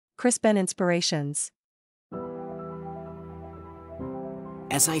Crispin Inspirations.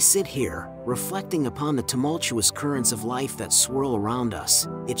 As I sit here, reflecting upon the tumultuous currents of life that swirl around us,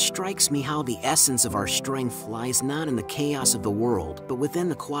 it strikes me how the essence of our strength lies not in the chaos of the world, but within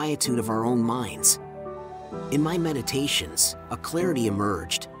the quietude of our own minds. In my meditations, a clarity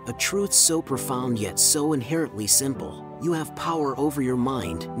emerged, a truth so profound yet so inherently simple: you have power over your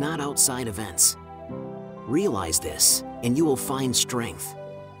mind, not outside events. Realize this, and you will find strength.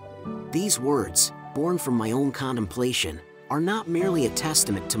 These words, born from my own contemplation, are not merely a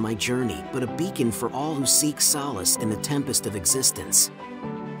testament to my journey, but a beacon for all who seek solace in the tempest of existence.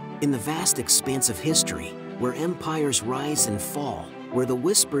 In the vast expanse of history, where empires rise and fall, where the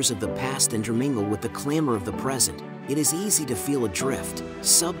whispers of the past intermingle with the clamor of the present, it is easy to feel adrift,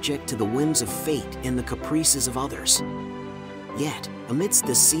 subject to the whims of fate and the caprices of others. Yet, amidst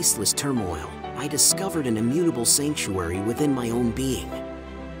this ceaseless turmoil, I discovered an immutable sanctuary within my own being.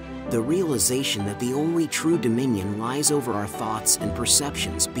 The realization that the only true dominion lies over our thoughts and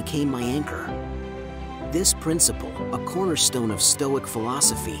perceptions became my anchor. This principle, a cornerstone of Stoic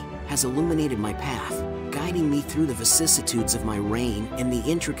philosophy, has illuminated my path, guiding me through the vicissitudes of my reign and the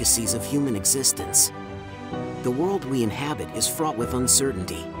intricacies of human existence. The world we inhabit is fraught with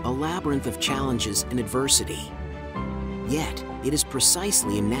uncertainty, a labyrinth of challenges and adversity. Yet, it is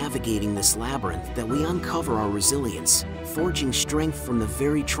precisely in navigating this labyrinth that we uncover our resilience, forging strength from the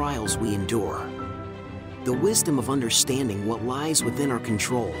very trials we endure. The wisdom of understanding what lies within our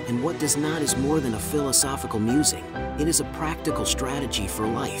control and what does not is more than a philosophical musing. It is a practical strategy for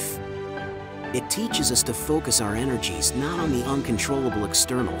life. It teaches us to focus our energies not on the uncontrollable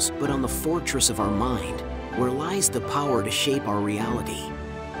externals, but on the fortress of our mind, where lies the power to shape our reality.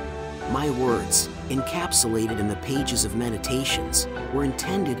 My words, encapsulated in the pages of meditations, were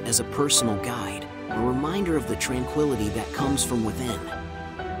intended as a personal guide, a reminder of the tranquility that comes from within.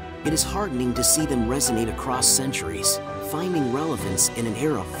 It is heartening to see them resonate across centuries, finding relevance in an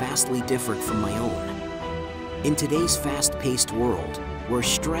era vastly different from my own. In today's fast-paced world, where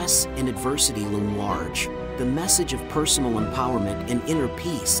stress and adversity loom large, the message of personal empowerment and inner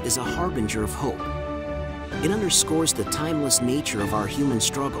peace is a harbinger of hope. It underscores the timeless nature of our human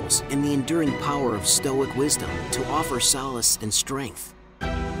struggles and the enduring power of Stoic wisdom to offer solace and strength.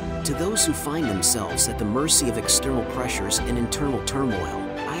 To those who find themselves at the mercy of external pressures and internal turmoil,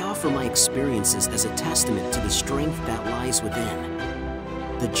 I offer my experiences as a testament to the strength that lies within.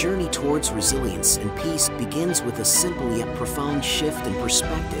 The journey towards resilience and peace begins with a simple yet profound shift in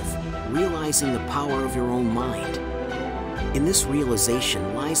perspective, realizing the power of your own mind. In this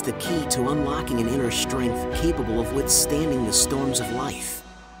realization lies the key to unlocking an inner strength capable of withstanding the storms of life.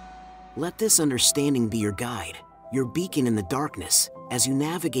 Let this understanding be your guide, your beacon in the darkness, as you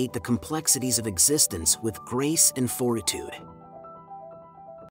navigate the complexities of existence with grace and fortitude.